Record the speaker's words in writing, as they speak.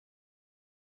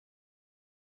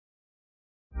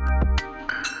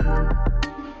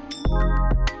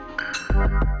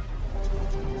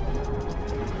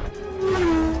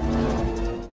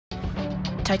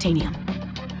Titanium,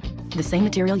 the same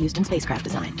material used in spacecraft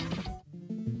design.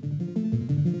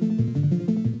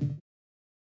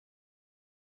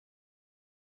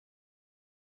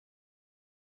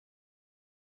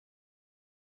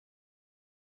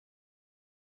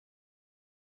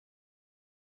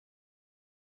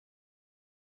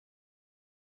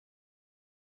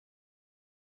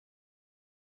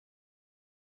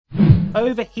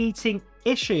 Overheating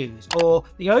issues, or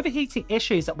the overheating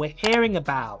issues that we're hearing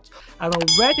about. And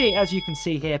already, as you can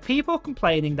see here, people are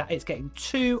complaining that it's getting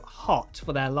too hot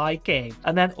for their liking.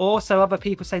 And then also other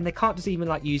people saying they can't just even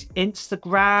like use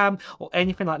Instagram or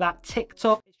anything like that,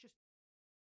 TikTok.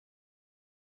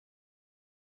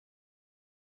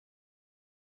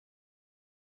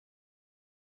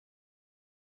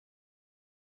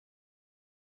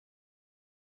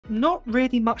 Not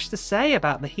really much to say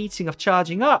about the heating of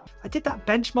charging up. I did that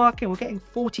benchmarking, we're getting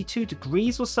 42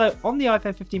 degrees or so on the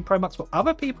iPhone 15 Pro Max, what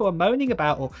other people are moaning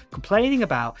about or complaining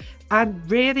about, and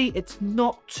really it's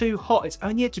not too hot, it's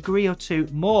only a degree or two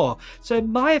more. So in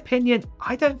my opinion,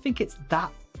 I don't think it's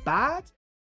that bad.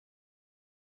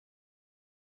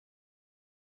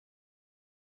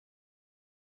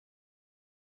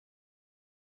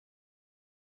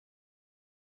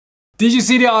 Did you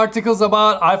see the articles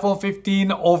about iPhone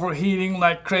 15 overheating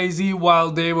like crazy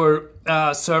while they were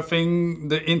surfing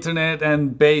the internet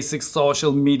and basic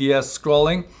social media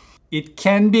scrolling? It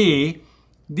can be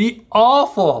the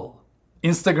awful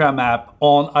Instagram app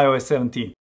on iOS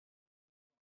 17.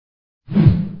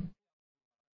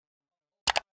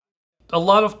 A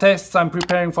lot of tests I'm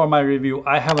preparing for my review,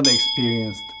 I haven't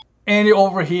experienced any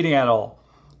overheating at all,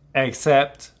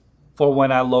 except for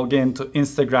when I log into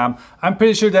Instagram. I'm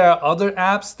pretty sure there are other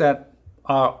apps that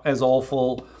are as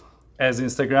awful as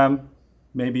Instagram,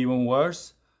 maybe even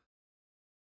worse.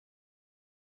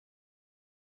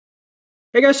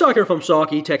 Hey guys, Sock here from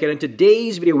Socky Tech, and in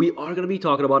today's video we are going to be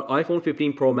talking about iPhone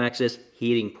 15 Pro Max's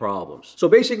heating problems. So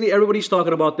basically everybody's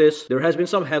talking about this. There has been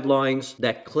some headlines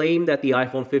that claim that the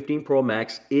iPhone 15 Pro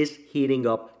Max is heating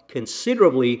up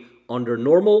considerably under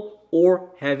normal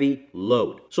or heavy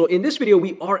load. So in this video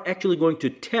we are actually going to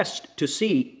test to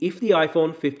see if the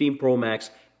iPhone 15 Pro Max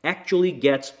actually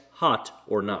gets hot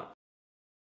or not.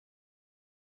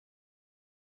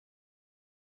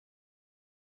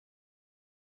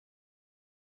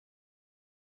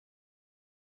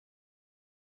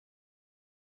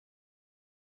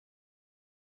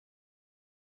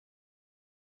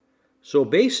 So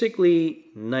basically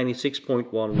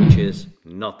 96.1, which is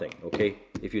nothing, okay?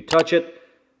 If you touch it,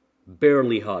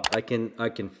 barely hot. I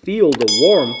can feel the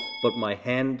warmth, but my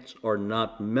hands are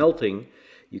not melting.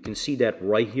 You can see that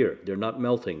right here. They're not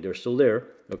melting. They're still there.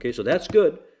 Okay, so that's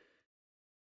good.